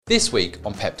This week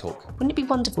on Pep Talk. Wouldn't it be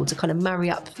wonderful to kind of marry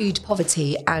up food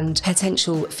poverty and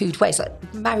potential food waste?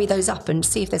 Like marry those up and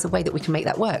see if there's a way that we can make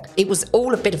that work. It was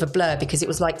all a bit of a blur because it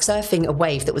was like surfing a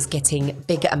wave that was getting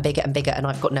bigger and bigger and bigger, and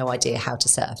I've got no idea how to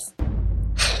surf.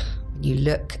 You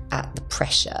look at the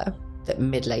pressure that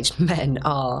middle-aged men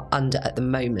are under at the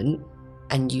moment,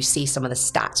 and you see some of the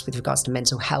stats with regards to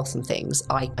mental health and things.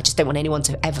 I just don't want anyone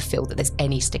to ever feel that there's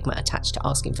any stigma attached to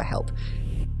asking for help.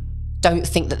 Don't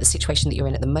think that the situation that you're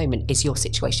in at the moment is your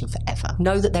situation forever.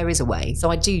 Know that there is a way.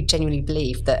 So I do genuinely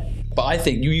believe that. But I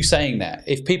think you saying that,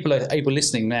 if people are able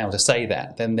listening now to say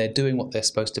that, then they're doing what they're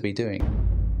supposed to be doing.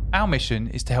 Our mission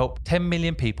is to help 10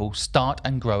 million people start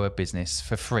and grow a business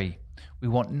for free. We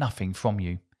want nothing from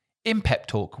you. In Pep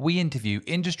Talk, we interview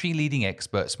industry-leading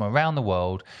experts from around the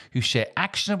world who share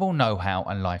actionable know-how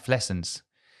and life lessons.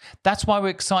 That's why we're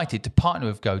excited to partner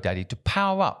with GoDaddy to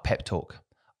power up Pep Talk.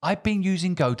 I've been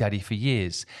using GoDaddy for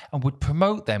years and would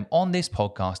promote them on this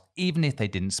podcast even if they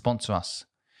didn't sponsor us.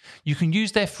 You can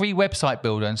use their free website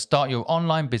builder and start your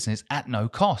online business at no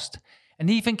cost,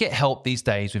 and even get help these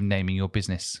days with naming your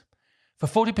business. For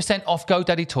 40% off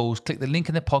GoDaddy tools, click the link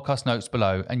in the podcast notes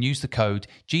below and use the code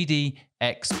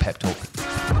GDXPepTalk.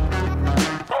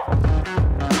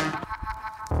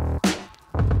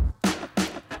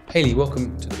 Hayley,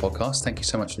 welcome to the podcast. Thank you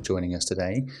so much for joining us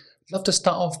today. I'd love to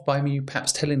start off by you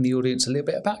perhaps telling the audience a little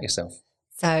bit about yourself.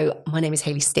 So my name is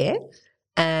Hayley Steer,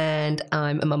 and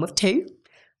I'm a mum of two.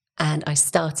 And I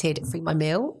started Free My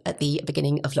Meal at the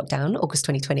beginning of lockdown, August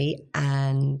 2020.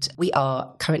 And we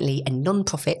are currently a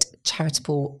non-profit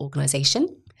charitable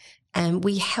organisation. And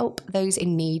we help those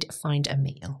in need find a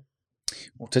meal.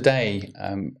 Well, today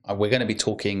we're going to be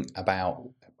talking about,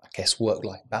 I guess,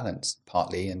 work-life balance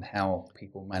partly, and how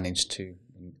people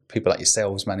like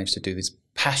yourselves manage to do this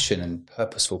passion and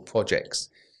purposeful projects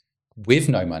with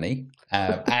no money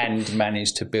and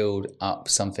manage to build up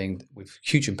something with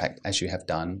huge impact as you have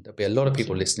done. There'll be a lot of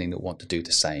people listening that want to do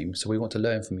the same. So we want to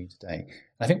learn from you today.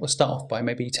 And I think we'll start off by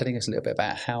maybe telling us a little bit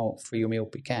about how Free Your Meal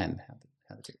began.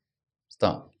 How did it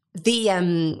start?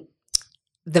 The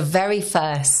very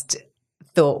first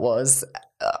thought was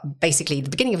basically the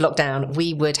beginning of lockdown,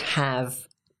 we would have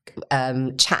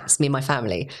chats, me and my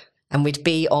family, and we'd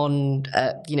be on,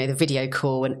 the video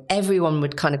call, and everyone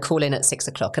would kind of call in at 6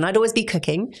 o'clock. And I'd always be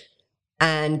cooking.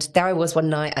 And there I was one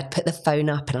night, I'd put the phone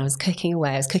up and I was cooking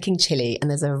away. I was cooking chili. And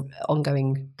there's an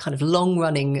ongoing kind of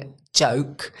long-running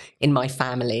joke in my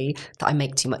family that I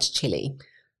make too much chili.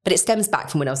 But it stems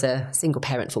back from when I was a single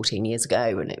parent 14 years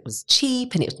ago, and it was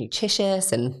cheap and it was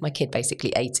nutritious, and my kid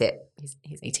basically ate it.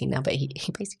 He's 18 now, but he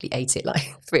basically ate it like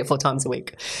 3 or 4 times a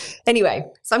week. Anyway,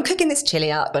 so I'm cooking this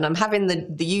chili up, and I'm having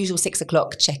the usual 6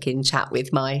 o'clock check-in chat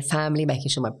with my family, making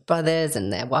sure my brothers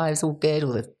and their wives all good,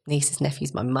 all the nieces,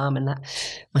 nephews, my mum and that,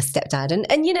 my stepdad. And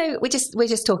we're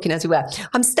just talking as we were.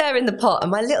 I'm stirring the pot, and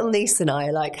my little niece and I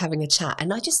are like having a chat,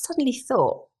 and I just suddenly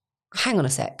thought, hang on a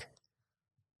sec.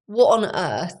 What on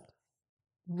earth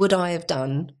would I have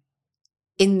done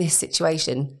in this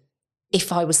situation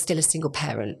if I was still a single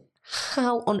parent?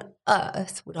 How on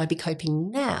earth would I be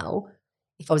coping now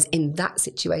if I was in that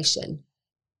situation?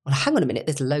 Well, hang on a minute,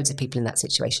 there's loads of people in that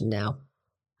situation now.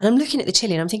 And I'm looking at the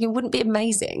chili and I'm thinking, wouldn't it be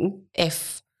amazing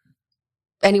if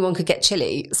anyone could get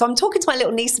chili? So I'm talking to my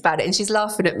little niece about it and she's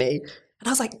laughing at me. And I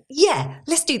was like, yeah,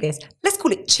 let's do this. Let's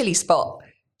call it Chili Spot.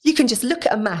 You can just look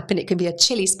at a map and it can be a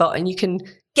chili spot and you can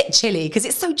get chili because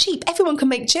it's so cheap. Everyone can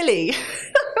make chili.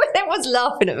 Everyone's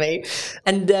laughing at me.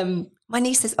 And my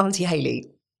niece says, Auntie Hayley,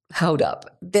 hold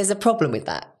up. There's a problem with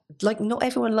that. Like, not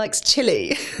everyone likes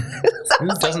chili. Who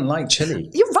doesn't like chili?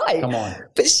 You're right. Come on.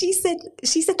 But she said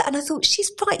that, and I thought,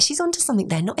 she's right. She's onto something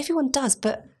there. Not everyone does.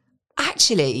 But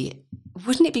actually,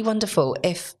 wouldn't it be wonderful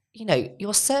if,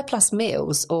 your surplus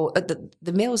meals or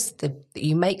the meals that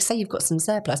you make, say you've got some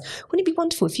surplus, wouldn't it be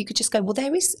wonderful if you could just go, well,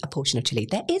 there is a portion of chili,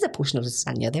 there is a portion of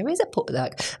lasagna, there is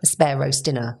a spare roast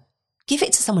dinner. Give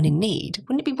it to someone in need.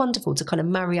 Wouldn't it be wonderful to kind of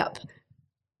marry up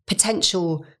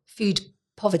potential food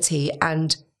poverty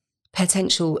and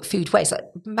potential food waste, like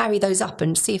marry those up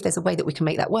and see if there's a way that we can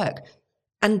make that work?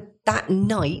 And that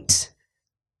night,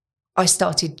 I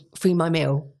started Free My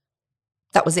Meal.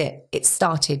 That was it. It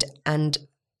started, and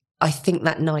I think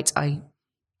that night I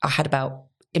had about,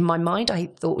 in my mind,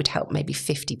 I thought we'd help maybe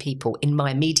 50 people in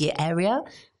my immediate area.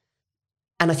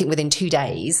 And I think within 2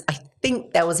 days, I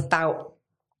think it's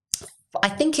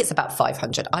about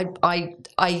 500.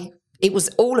 It was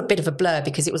all a bit of a blur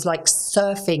because it was like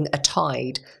surfing a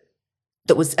tide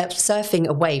that was surfing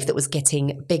a wave that was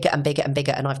getting bigger and bigger and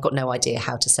bigger. And I've got no idea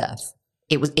how to surf.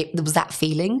 It was that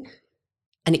feeling,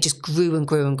 and it just grew and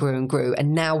grew and grew and grew.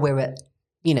 And now we're at,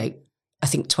 I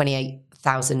think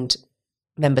 1,000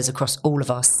 members across all of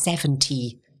our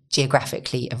 70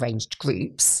 geographically arranged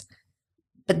groups.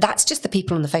 But that's just the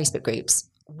people in the Facebook groups.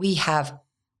 We have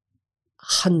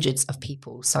hundreds of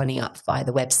people signing up via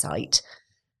the website,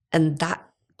 and that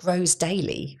grows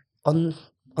daily. On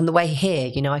the way here,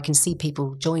 you know, I can see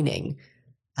people joining.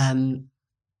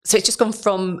 So it's just gone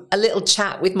from a little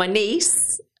chat with my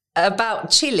niece about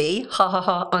chili, ha ha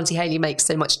ha, Auntie Hayley makes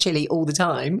so much chili all the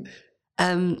time,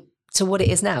 to what it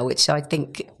is now, which I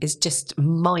think is just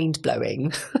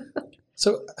mind-blowing.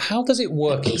 So how does it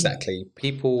work exactly?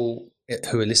 People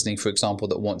who are listening, for example,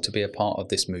 that want to be a part of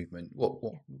this movement,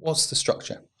 what's the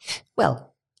structure?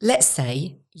 Well, let's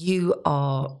say you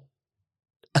are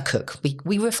a cook.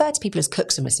 We refer to people as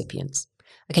cooks and recipients.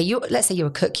 Okay, let's say you're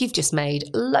a cook. You've just made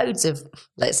loads of,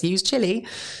 let's use chili,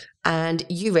 and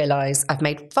you realise I've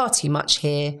made far too much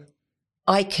here.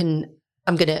 I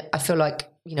feel like,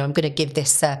 you know, I'm going to give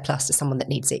this surplus to someone that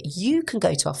needs it. You can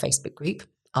go to our Facebook group,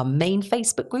 our main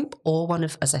Facebook group, or one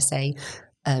of, as I say,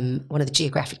 one of the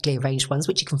geographically arranged ones,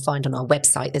 which you can find on our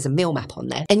website. There's a meal map on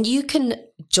there. And you can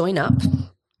join up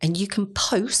and you can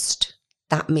post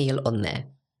that meal on there.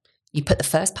 You put the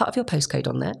first part of your postcode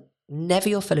on there, never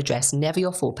your full address, never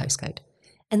your full postcode.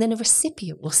 And then a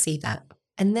recipient will see that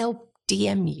and they'll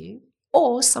DM you,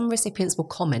 or some recipients will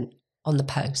comment on the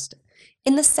post.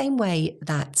 In the same way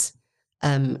that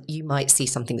you might see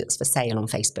something that's for sale on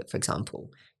Facebook, for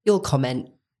example, you'll comment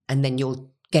and then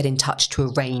you'll get in touch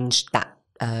to arrange that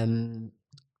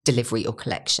delivery or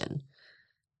collection.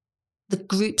 The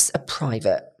groups are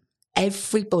private.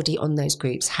 Everybody on those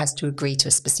groups has to agree to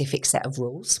a specific set of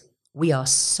rules. We are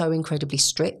so incredibly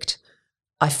strict.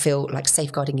 I feel like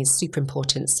safeguarding is super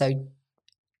important. So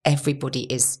everybody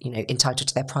is, you know, entitled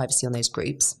to their privacy on those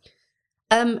groups.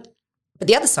 But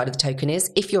the other side of the token is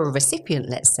if you're a recipient,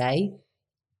 let's say,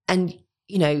 and,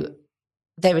 you know,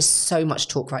 there is so much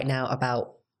talk right now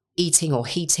about eating or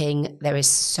heating. There is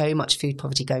so much food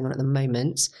poverty going on at the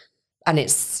moment. And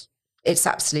it's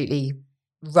absolutely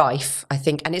rife, I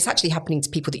think. And it's actually happening to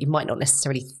people that you might not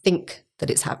necessarily think that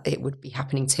it would be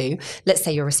happening to. Let's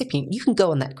say you're a recipient. You can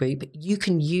go on that group. You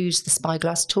can use the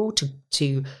Spyglass tool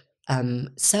to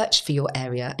search for your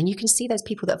area, and you can see those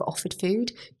people that have offered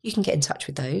food. You can get in touch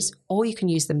with those, or you can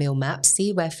use the meal map,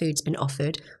 see where food's been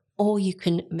offered, or you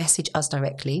can message us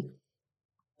directly,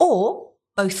 or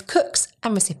both cooks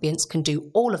and recipients can do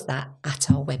all of that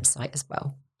at our website as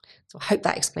well. So I hope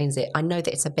that explains it. I know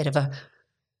that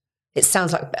it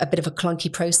sounds like a bit of a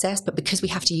clunky process, but because we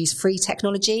have to use free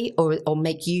technology or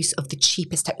make use of the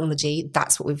cheapest technology,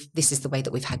 this is the way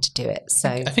that we've had to do it. So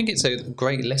I think it's a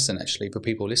great lesson actually for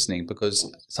people listening, because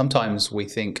sometimes we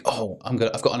think, oh, I've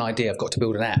got an idea, I've got to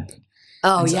build an app.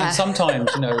 Oh, and, yeah. And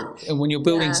sometimes, you know, when you're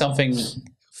building something,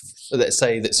 let's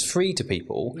say, that's free to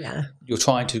people, you're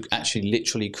trying to actually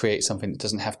literally create something that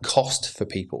doesn't have cost for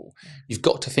people. You've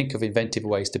got to think of inventive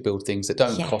ways to build things that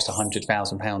don't cost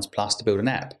 £100,000 plus to build an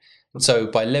app. So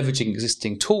by leveraging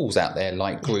existing tools out there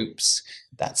like groups,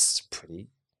 that's pretty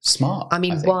smart. I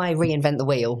mean, why reinvent the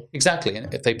wheel? Exactly.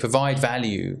 And if they provide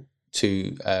value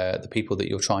to the people that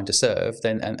you're trying to serve,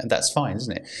 then and that's fine,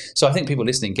 isn't it? So I think people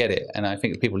listening get it. And I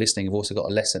think the people listening have also got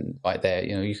a lesson right there.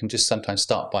 You know, you can just sometimes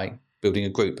start by building a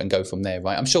group and go from there,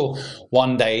 right? I'm sure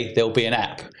one day there'll be an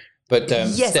app. But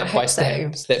step by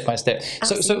step.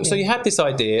 So you had this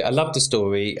idea. I love the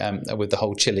story with the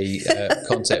whole chili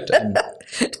concept.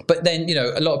 But then, you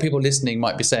know, a lot of people listening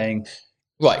might be saying,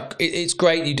 right, it's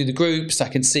great you do the groups. I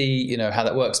can see, you know, how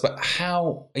that works. But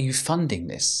how are you funding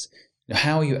this? You know,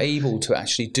 how are you able to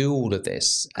actually do all of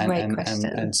this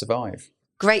and survive?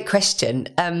 Great question.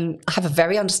 I have a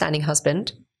very understanding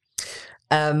husband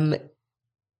and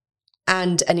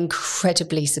an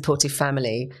incredibly supportive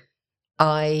family.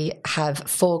 I have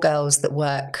 4 girls that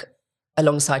work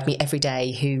alongside me every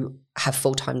day who have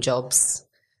full-time jobs,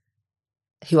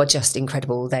 who are just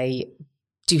incredible. They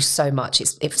do so much.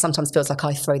 It sometimes feels like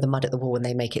I throw the mud at the wall and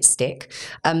they make it stick.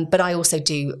 But I also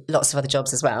do lots of other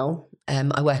jobs as well.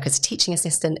 I work as a teaching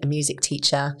assistant, a music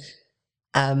teacher.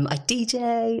 I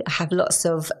DJ. I have lots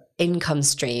of income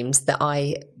streams that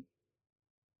I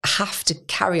have to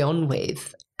carry on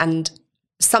with. And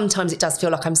sometimes it does feel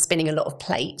like I'm spinning a lot of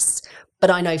plates, but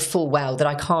I know full well that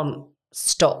I can't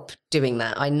stop doing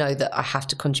that. I know that I have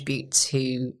to contribute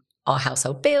to our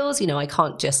household bills. You know, I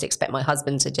can't just expect my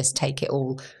husband to just take it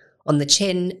all on the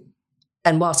chin.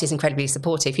 And whilst he's incredibly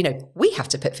supportive, you know, we have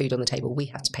to put food on the table. We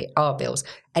have to pay our bills.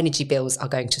 Energy bills are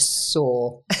going to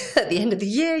soar at the end of the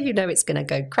year. You know, it's going to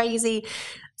go crazy.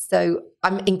 So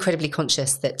I'm incredibly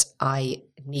conscious that I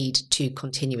need to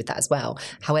continue with that as well.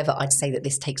 However, I'd say that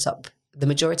this takes up the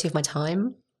majority of my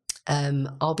time.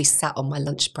 I'll be sat on my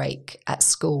lunch break at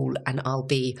school and I'll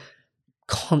be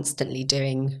constantly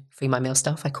doing free my meal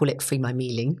stuff. I call it free my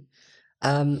mealing.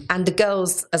 And the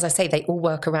girls, as I say, they all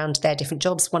work around their different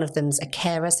jobs. One of them's a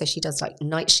carer, so she does like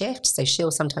night shift. So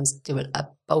she'll sometimes do a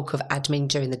bulk of admin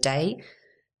during the day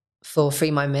for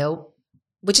free my meal.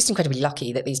 We're just incredibly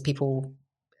lucky that these people,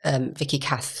 Vicky,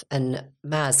 Kath and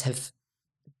Maz, have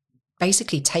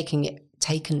basically taken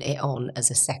it on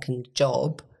as a second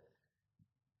job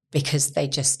because they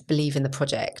just believe in the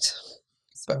project.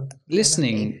 But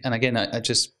listening, and again, I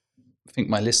just think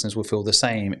my listeners will feel the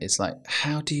same. It's like,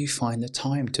 how do you find the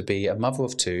time to be a mother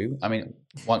of two? I mean,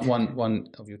 one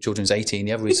of your children's 18,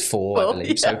 the other is 4, I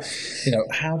believe. Yeah. So,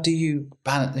 how do you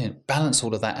balance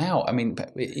all of that out? I mean,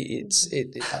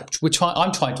 I'm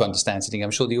trying to understand something.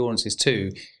 I'm sure the audience is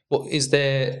too. What is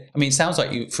there? I mean, it sounds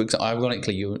like you, for example,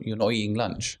 ironically, you're not eating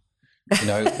lunch. In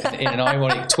an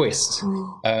ironic twist.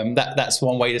 That's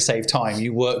one way to save time.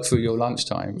 You work through your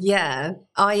lunchtime. Yeah,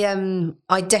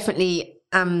 I definitely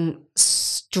am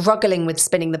struggling with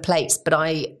spinning the plates, but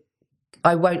I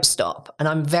won't stop, and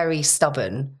I'm very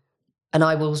stubborn, and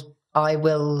I won't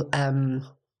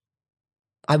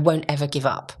ever give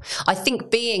up. I think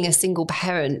being a single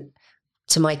parent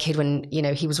to my kid when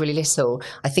he was really little,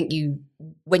 I think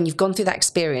when you've gone through that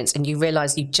experience and you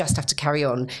realize you just have to carry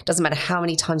on, doesn't matter how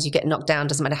many times you get knocked down,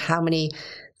 doesn't matter how many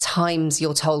times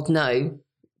you're told no,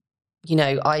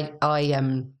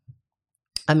 I'm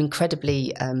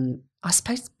incredibly I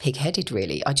suppose pig-headed,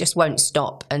 really. I just won't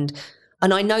stop, and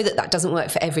I know that doesn't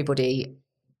work for everybody.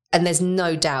 And there's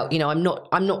no doubt, I'm not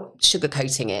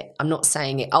sugarcoating it. I'm not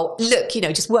saying it, oh, look,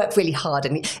 just work really hard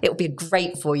and it'll be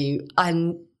great for you.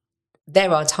 And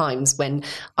there are times when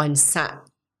I'm sat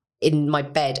in my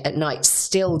bed at night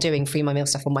still doing free my meal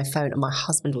stuff on my phone, and my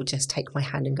husband will just take my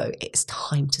hand and go, it's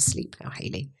time to sleep now,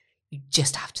 Hayley. You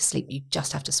just have to sleep. You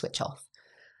just have to switch off.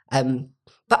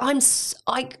 But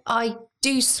I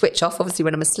do switch off, obviously,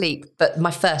 when I'm asleep. But my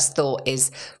first thought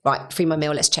is, right, free my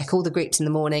meal. Let's check all the groups in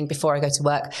the morning before I go to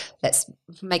work. Let's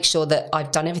make sure that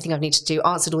I've done everything I've needed to do,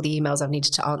 answered all the emails I've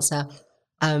needed to answer.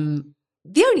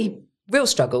 The only real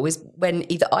struggle is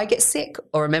when either I get sick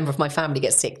or a member of my family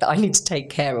gets sick that I need to take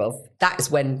care of. That is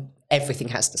when everything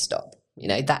has to stop.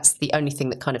 That's the only thing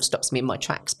that kind of stops me in my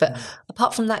tracks. But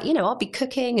apart from that, I'll be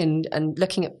cooking and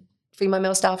looking at free my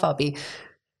meal stuff. I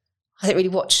don't really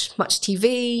watch much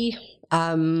TV.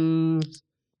 I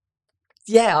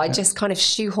just kind of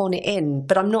shoehorn it in,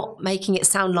 but I'm not making it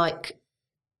sound like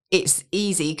it's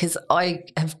easy because I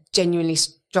have genuinely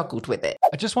struggled with it.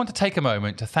 I just want to take a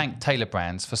moment to thank Taylor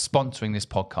Brands for sponsoring this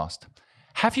podcast.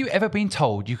 Have you ever been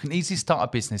told you can easily start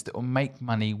a business that will make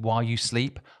money while you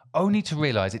sleep, only to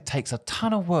realize it takes a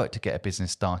ton of work to get a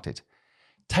business started?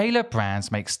 Taylor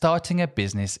Brands makes starting a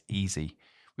business easy.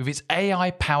 With its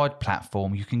AI-powered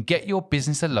platform, you can get your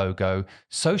business a logo,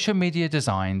 social media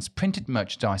designs, printed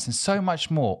merchandise, and so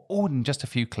much more, all in just a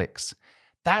few clicks.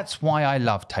 That's why I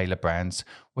love Taylor Brands.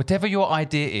 Whatever your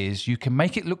idea is, you can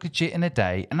make it look legit in a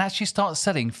day and actually start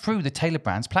selling through the Taylor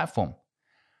Brands platform.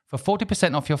 For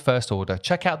 40% off your first order,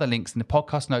 check out the links in the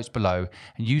podcast notes below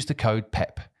and use the code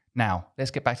PEP. Now,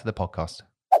 let's get back to the podcast.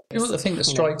 The thing that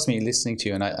strikes me listening to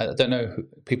you, and I don't know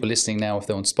people listening now if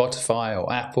they're on Spotify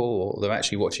or Apple or they're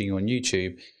actually watching you on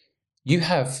YouTube, you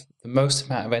have the most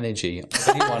amount of energy of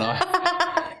anyone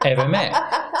I ever met.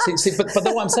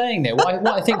 But what I'm saying there, what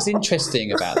I think is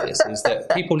interesting about this is that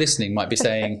people listening might be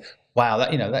saying, wow,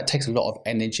 that takes a lot of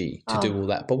energy to do all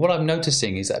that. But what I'm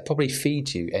noticing is that it probably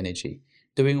feeds you energy.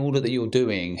 Doing all that you're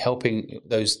doing, helping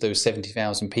those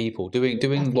 70,000 people,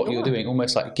 doing what you're doing,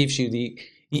 almost like gives you the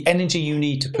energy you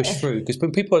need to push through. Because when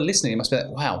people are listening, it must be like,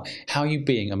 wow, how are you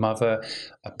being a mother,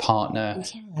 a partner,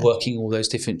 working all those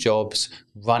different jobs,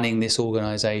 running this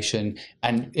organization?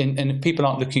 And if people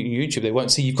aren't looking at YouTube, they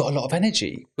won't see you've got a lot of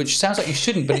energy, which sounds like you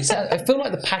shouldn't. But I feel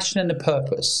like the passion and the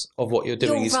purpose of what you're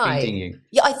doing is feeding you.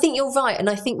 Yeah, I think you're right. And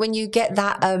I think when you get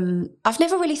that, I've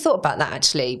never really thought about that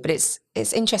actually, but it's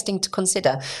interesting to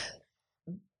consider.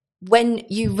 When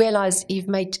you realize you've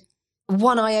made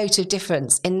one iota of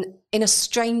difference in a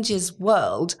stranger's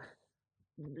world,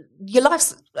 your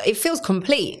it feels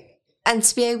complete. And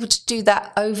to be able to do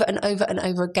that over and over and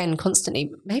over again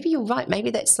constantly, maybe you're right.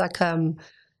 Maybe that's like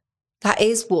that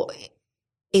is what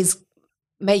is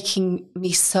making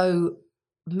me so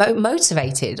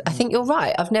motivated. I think you're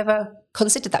right. I've never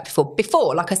considered that before.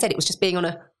 Before, like I said, it was just being on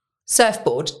a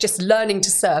surfboard, just learning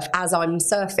to surf as I'm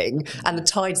surfing, and the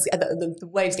tides, the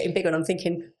waves getting bigger, and I'm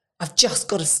thinking, I've just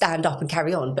got to stand up and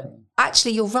carry on. But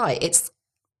actually, you're right. It's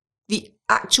the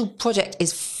actual project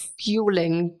is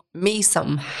fueling me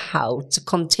somehow to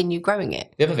continue growing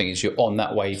it. The other thing is you're on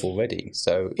that wave already.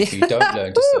 So if you don't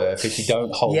learn to surf, if you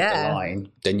don't hold the line,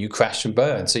 then you crash and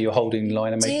burn. So you're holding the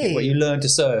line and making it. You learn to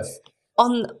surf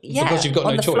because you've got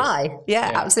no choice. Fly.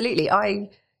 Yeah, absolutely.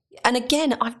 And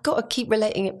again, I've got to keep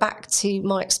relating it back to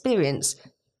my experience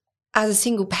as a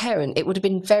single parent. It would have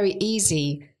been very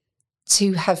easy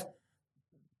to have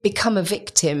become a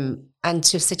victim and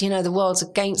to have said, the world's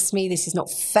against me. This is not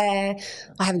fair.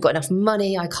 I haven't got enough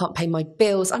money. I can't pay my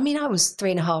bills. I mean, I was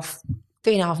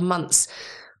 3.5 months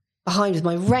behind with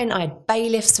my rent. I had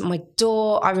bailiffs at my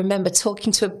door. I remember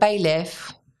talking to a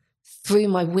bailiff through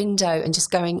my window and just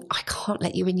going, I can't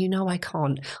let you in. I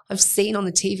can't. I've seen on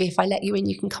the TV, if I let you in,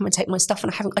 you can come and take my stuff.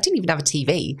 And I didn't even have a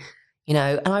TV, and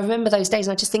I remember those days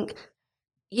and I just think,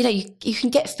 you can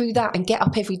get through that and get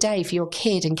up every day for your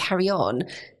kid and carry on.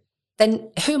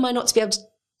 Then who am I not to be able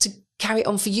to carry it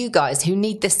on for you guys who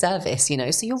need this service, So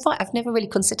you're right. I've never really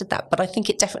considered that, but I think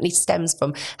it definitely stems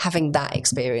from having that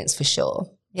experience for sure.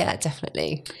 Yeah,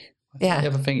 definitely. Yeah. The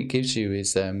other thing it gives you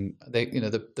is,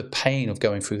 the pain of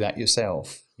going through that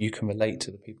yourself. You can relate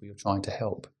to the people you're trying to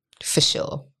help. For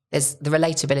sure. There's the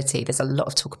relatability. There's a lot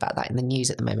of talk about that in the news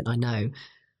at the moment, I know.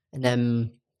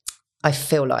 And I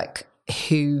feel like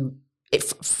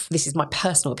this is my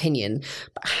personal opinion,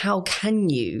 but how can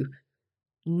you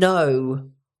know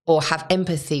or have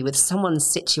empathy with someone's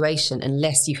situation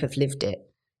unless you have lived it?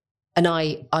 And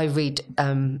I read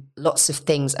lots of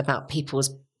things about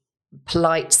people's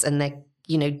plights and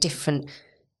their different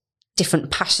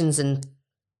passions and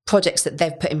projects that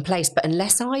they've put in place. But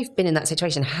unless I've been in that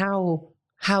situation, how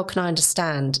can I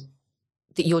understand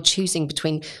that you're choosing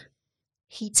between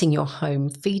heating your home,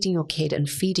 feeding your kid and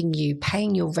feeding you,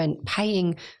 paying your rent,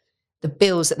 paying the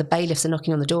bills that the bailiffs are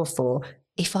knocking on the door for,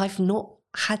 if I've not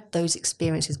had those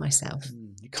experiences myself?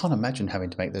 You can't imagine having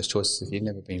to make those choices if you've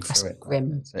never been through it.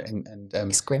 Grim. So,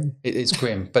 it's grim. It is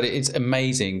grim, but it's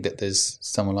amazing that there's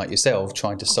someone like yourself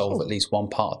trying to solve at least one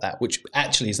part of that, which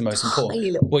actually is the most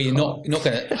important. Well, you're not going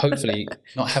to hopefully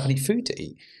not have any food to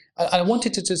eat. I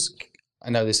wanted to I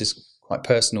know this is quite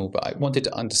personal, but I wanted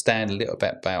to understand a little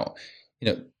bit about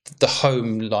the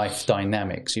home life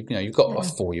dynamics. You've got a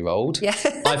 4-year-old. Yeah.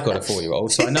 I've got a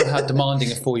 4-year-old, so I know how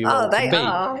demanding a 4-year-old can be.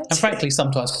 And frankly,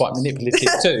 sometimes quite manipulative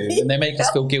too. And they make us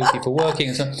feel guilty for working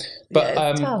and so on.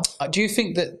 But do you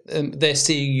think that they're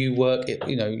seeing you work?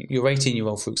 Your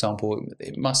 18-year-old, for example,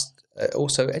 it must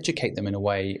also educate them in a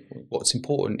way what's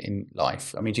important in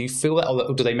life. I mean, do you feel that,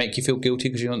 or do they make you feel guilty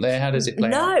because you're not there? How does it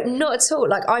play out? No, not at all.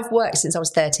 Like, I've worked since I was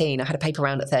 13. I had a paper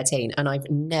round at 13, and I've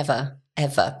never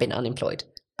ever been unemployed.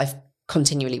 I've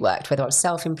continually worked, whether I was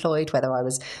self-employed, whether I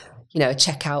was, a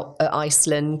checkout at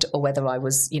Iceland, or whether I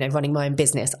was, running my own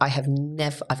business. I've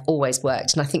always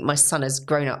worked. And I think my son has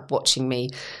grown up watching me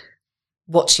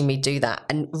do that,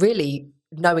 and really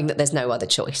knowing that there's no other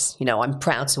choice. I'm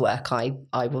proud to work. I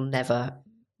will never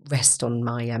rest on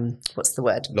my, what's the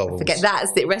word? Laurels. Forget that.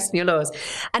 It's rest on your laurels.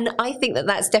 And I think that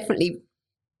that's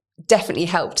definitely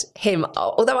helped him,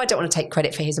 although I don't want to take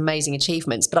credit for his amazing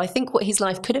achievements, but I think what his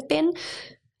life could have been,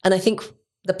 and I think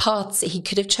the paths that he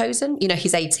could have chosen,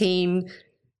 he's 18,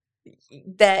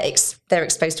 they're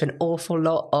exposed to an awful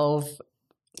lot of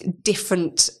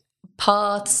different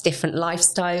paths, different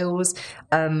lifestyles,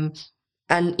 and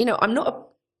I'm not a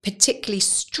particularly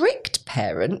strict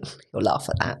parent. You'll laugh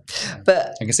at that,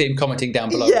 but I can see him commenting down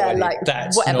below. Yeah, like,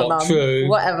 that's whatever, not Mum, true.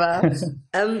 Whatever.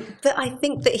 But I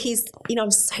think that he's, I'm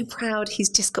so proud. He's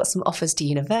just got some offers to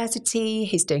university.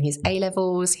 He's doing his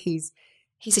A-levels. He's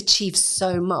achieved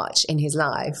so much in his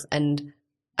life, and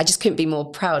I just couldn't be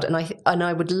more proud. And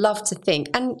I would love to think,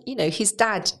 and his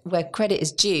dad, where credit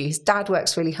is due, his dad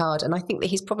works really hard, and I think that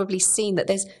he's probably seen that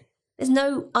there's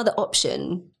no other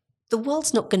option. The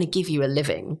world's not going to give you a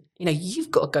living.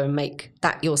 You've got to go and make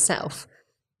that yourself.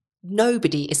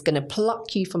 Nobody is going to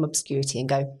pluck you from obscurity and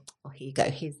go, oh, here you go,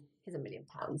 here's £1 million.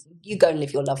 You go and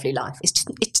live your lovely life. It's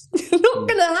not going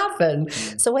to happen.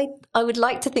 So I would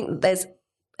like to think that there's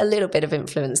a little bit of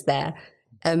influence there.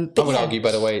 But I would argue,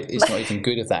 by the way, it's not even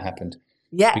good if that happened.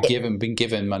 Yeah, been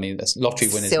given money. That's lottery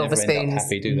winners never end up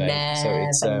happy, do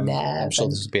they? So I'm sure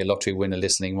this would be a lottery winner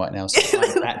listening right now. So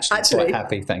I'm actually quite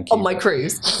happy. Thank you. On my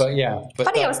cruise. But yeah,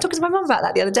 funny. I was talking to my mum about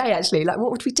that the other day. Actually, like,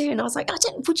 what would we do? And I was like,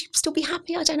 would you still be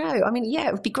happy? I don't know. I mean, yeah,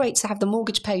 it would be great to have the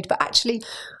mortgage paid, but actually,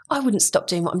 I wouldn't stop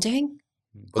doing what I'm doing.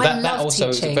 Well, that also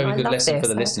is a very good lesson for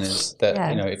the listeners.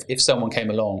 That if someone came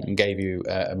along and gave you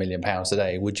 £1 million a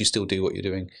day, would you still do what you're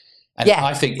doing? And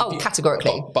I think,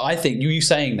 categorically. But I think you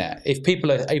saying that, if people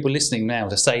are able listening now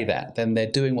to say that, then they're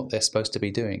doing what they're supposed to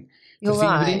be doing. If you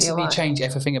would instantly change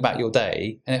everything about your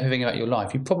day and everything about your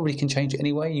life, you probably can change it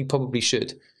anyway. You probably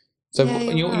should. So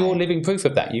Yeah, you're living proof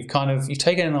of that. You've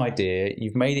taken an idea,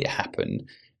 you've made it happen,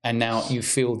 and now you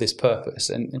feel this purpose.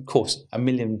 And of course, £1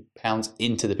 million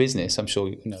into the business, I'm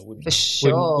sure For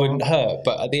sure. wouldn't hurt.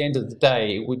 But at the end of the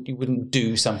day, you wouldn't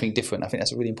do something different. I think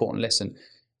that's a really important lesson.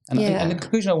 And the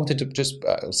conclusion I wanted to just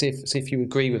see if you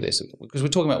agree with this, because we're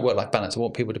talking about work-life balance. I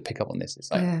want people to pick up on this.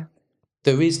 It's like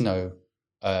there is no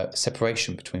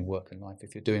separation between work and life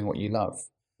if you're doing what you love.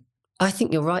 I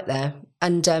think you're right there.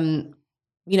 And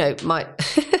my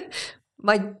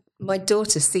my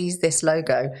daughter sees this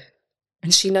logo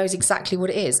and she knows exactly what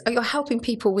it is. Oh, you're helping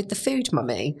people with the food,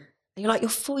 Mummy. And you're like, you're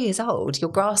 4 years old.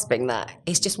 You're grasping that.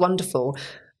 It's just wonderful.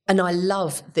 And I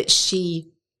love that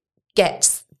she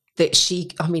gets that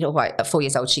all right, at 4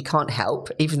 years old, she can't help,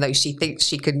 even though she thinks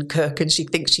she can cook and she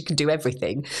thinks she can do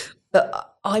everything.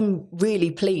 But I'm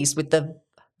really pleased with the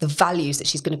values that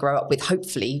she's going to grow up with.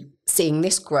 Hopefully, seeing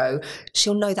this grow,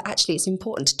 she'll know that actually it's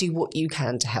important to do what you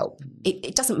can to help.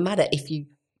 It doesn't matter if you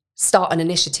start an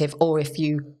initiative or if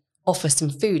you offer some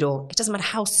food, or it doesn't matter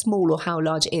how small or how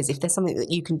large it is. If there's something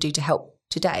that you can do to help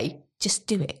today, just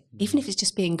do it. Even if it's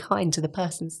just being kind to the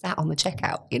person sat on the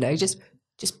checkout,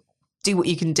 just do what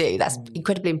you can do. That's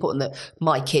incredibly important that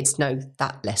my kids know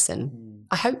that lesson.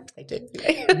 I hope they do.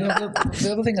 The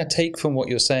other thing I take from what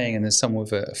you're saying, and as someone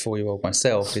with a 4-year-old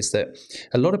myself, is that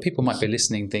a lot of people might be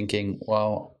listening thinking,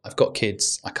 well, I've got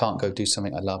kids, I can't go do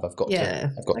something I love, I've got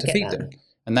to feed them.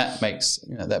 And that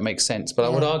makes sense. But I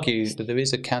would argue that there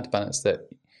is a counterbalance, that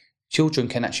children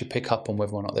can actually pick up on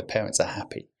whether or not their parents are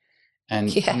happy.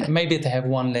 And maybe if they have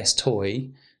one less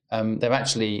toy, they're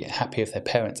actually happy if their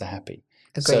parents are happy.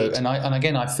 Agreed. So, and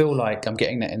again, I feel like I'm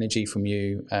getting that energy from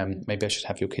you. Maybe I should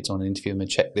have your kids on and interview them and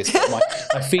check this. But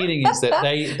my feeling is that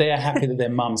they are happy that their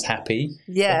mum's happy.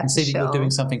 Yeah, and see that you're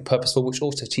doing something purposeful, which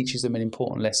also teaches them an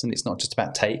important lesson. It's not just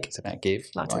about take; it's about give.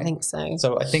 I don't think so.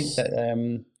 So I think that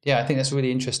I think that's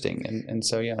really interesting. And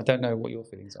so I don't know what your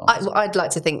feelings are. I'd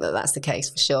like to think that that's the case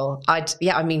for sure.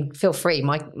 Feel free.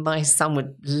 My son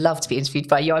would love to be interviewed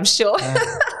by you, I'm sure.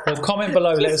 Well, comment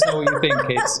below. Let us know what you think,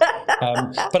 kids.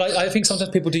 But I think sometimes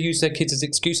people do use their kids as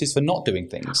excuses for not doing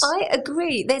things. I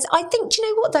agree. I think, do you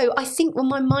know what though? I think when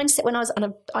my mindset when I was,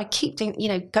 and I keep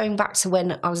doing, going back to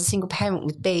when I was a single parent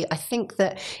with B, I think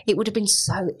that it would have been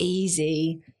so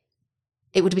easy.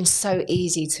 It would have been so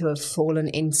easy to have fallen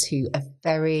into a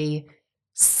very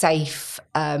safe,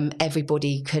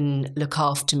 everybody can look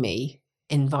after me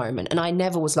environment. And I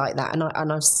never was like that.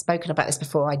 And I've spoken about this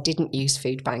before. I didn't use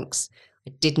food banks.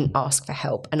 I didn't ask for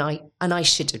help, and I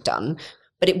should have done.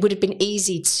 But it would have been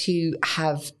easy to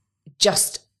have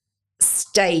just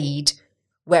stayed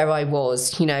where I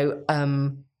was.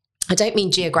 I don't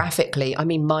mean geographically. I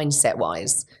mean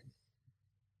mindset-wise.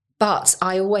 But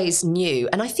I always knew,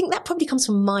 and I think that probably comes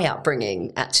from my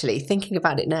upbringing, actually, thinking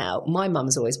about it now. My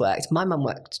mum's always worked. My mum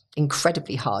worked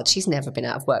incredibly hard. She's never been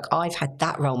out of work. I've had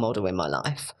that role model in my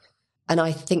life. And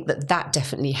I think that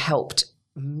definitely helped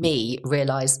me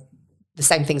realise the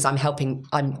same things I'm hoping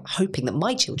that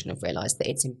my children have realised, that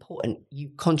it's important.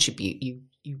 You contribute, you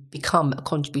become a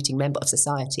contributing member of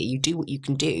society. You do what you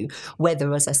can do,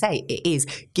 whether, as I say, it is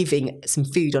giving some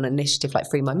food on an initiative like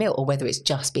Free My Meal, or whether it's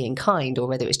just being kind, or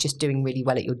whether it's just doing really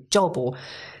well at your job. Or,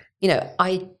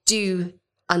 I do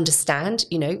understand,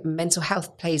 mental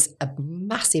health plays a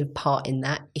massive part in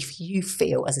that. If you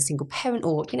feel as a single parent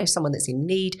or, someone that's in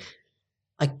need,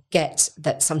 I get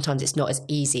that sometimes it's not as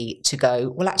easy to go,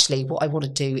 well, actually, what I want to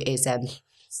do is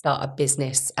start a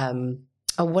business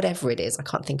or whatever it is. I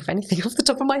can't think of anything off the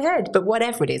top of my head, but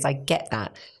whatever it is, I get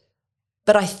that.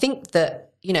 But I think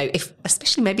that,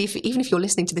 especially maybe even if you're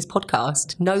listening to this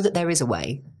podcast, know that there is a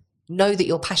way. Know that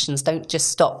your passions don't just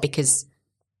stop because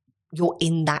you're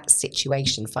in that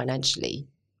situation financially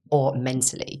or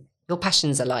mentally. Your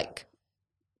passions are like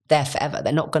there forever.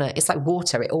 They're not it's like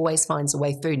water. It always finds a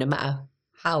way through, no matter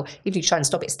how, even if you try and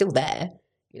stop it, it's still there,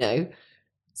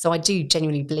 So I do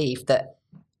genuinely believe that,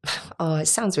 it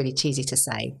sounds really cheesy to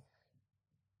say,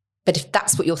 but if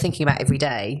that's what you're thinking about every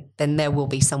day, then there will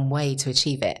be some way to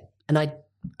achieve it. And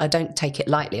I don't take it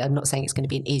lightly. I'm not saying it's going to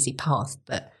be an easy path,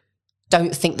 but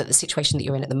don't think that the situation that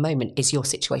you're in at the moment is your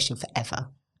situation forever.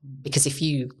 Because if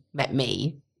you met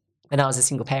me when I was a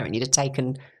single parent, you'd have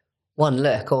taken one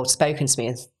look or spoken to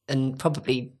me and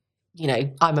probably,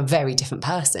 I'm a very different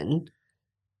person.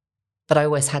 But I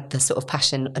always had the sort of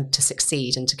passion to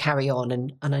succeed and to carry on.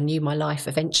 And I knew my life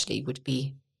eventually would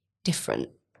be different.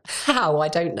 How? I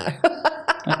don't know.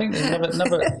 I think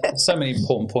there's so many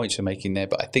important points you're making there.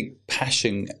 But I think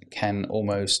passion can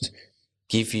almost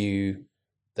give you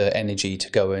the energy to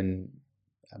go and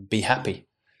be happy.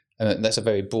 And that's a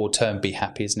very broad term, be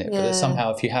happy, isn't it? Yeah. But that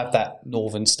somehow if you have that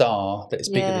northern star that is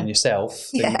bigger than yourself,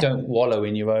 then you don't wallow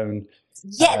in your own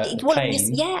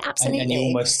pain. Absolutely. And you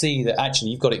almost see that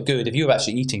actually you've got it good. If you're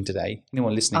actually eating today,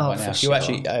 anyone listening right now, if you're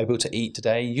actually able to eat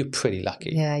today, you're pretty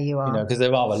lucky. Yeah, you are. Because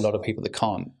there are a lot of people that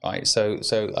can't, right? So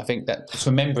I think that it's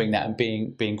remembering that and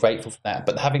being grateful for that,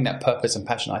 but having that purpose and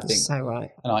passion, I think, so right.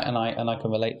 And I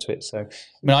can relate to it. So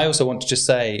I also want to just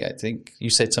say, I think you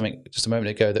said something just a moment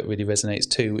ago that really resonates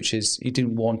too, which is you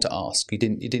didn't want to ask, you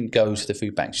didn't go to the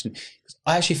food bank.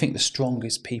 I actually think the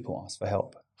strongest people ask for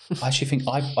help. I actually think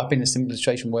I've been in a similar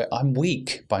situation where I'm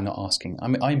weak by not asking.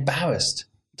 I'm embarrassed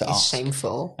to ask. It's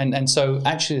shameful. And so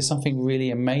actually there's something really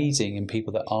amazing in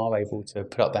people that are able to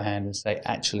put up their hand and say,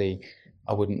 actually,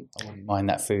 I wouldn't mind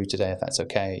that food today if that's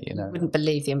okay. I wouldn't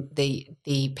believe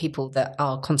the people that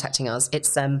are contacting us.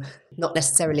 It's not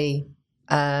necessarily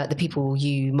the people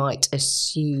you might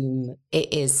assume.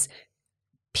 It is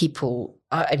people.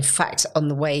 In fact, on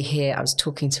the way here, I was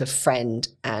talking to a friend,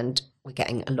 and we're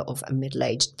getting a lot of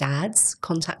middle-aged dads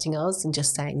contacting us and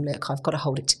just saying, "Look, I've got to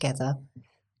hold it together.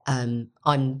 I'm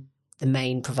the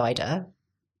main provider.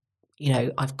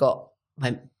 I've got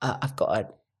a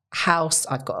house,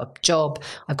 I've got a job,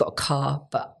 I've got a car,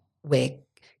 but we're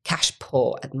cash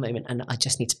poor at the moment, and I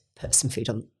just need to put some food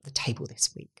on the table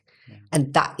this week." Yeah.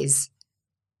 And that is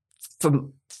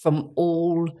from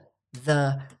all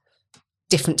the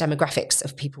different demographics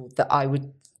of people that I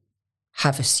would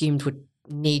have assumed would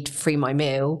need Free My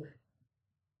Meal.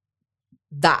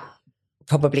 That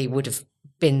probably would have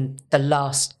been the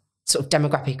last sort of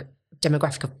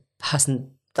demographic of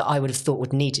person that I would have thought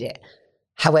would need it.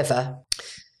 However,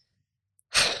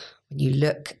 when you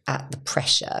look at the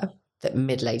pressure that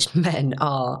middle-aged men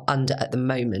are under at the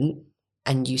moment,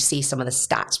 and you see some of the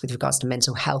stats with regards to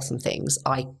mental health and things,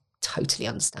 I totally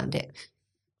understand it.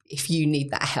 If you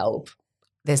need that help,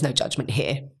 there's no judgment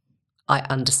here. I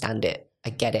understand it. I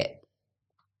get it.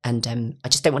 And I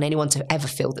just don't want anyone to ever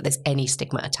feel that there's any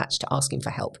stigma attached to asking for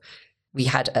help. We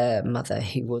had a mother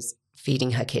who was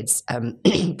feeding her kids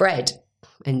bread.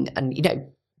 And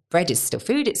bread is still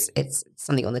food. It's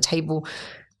something on the table.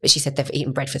 But she said they've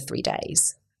eaten bread for 3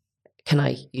 days. Can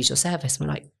I use your service? And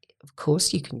we're like, of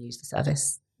course you can use the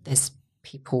service. There's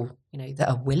people, that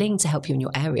are willing to help you in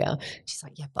your area. She's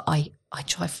like, yeah, but I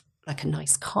drive like a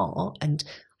nice car, and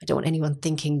I don't want anyone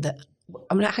thinking that,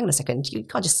 I'm like, hang on a second, you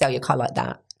can't just sell your car like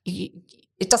that.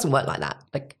 It doesn't work like that.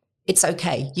 Like, it's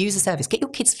okay. Use the service. Get your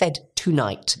kids fed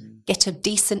tonight. Get a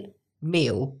decent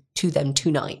meal to them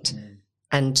tonight.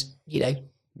 And,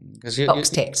 because box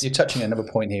ticked. You're touching another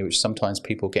point here, which sometimes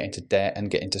people get into debt and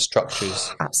get into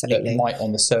structures absolutely that might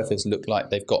on the surface look like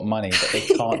they've got money, but they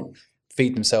can't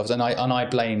feed themselves. And I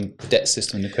blame the debt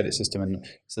system and the credit system, and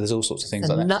so there's all sorts of things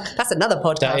like that. That's another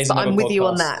podcast, but I'm with you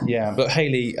on that. Yeah, but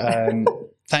Hayley,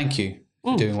 thank you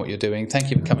for doing what you're doing.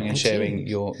 Thank you for coming and sharing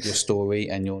your story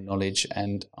and your knowledge,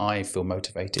 and I feel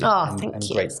motivated and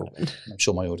grateful. I'm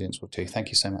sure my audience will too. Thank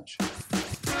you so much.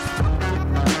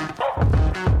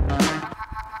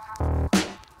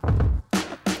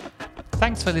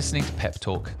 Thanks for listening to Pep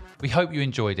Talk. We hope you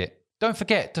enjoyed it. Don't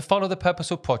forget to follow The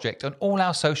Purposeful Project on all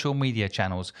our social media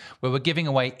channels, where we're giving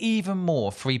away even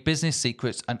more free business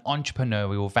secrets and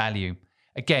entrepreneurial value.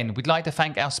 Again, we'd like to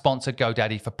thank our sponsor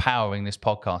GoDaddy for powering this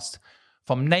podcast.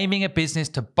 From naming a business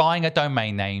to buying a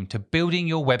domain name to building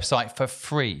your website for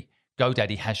free,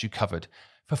 GoDaddy has you covered.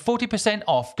 For 40%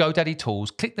 off GoDaddy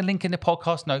tools, click the link in the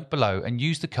podcast note below and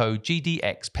use the code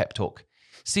GDXPepTalk.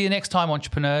 See you next time,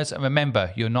 entrepreneurs, and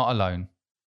remember, you're not alone.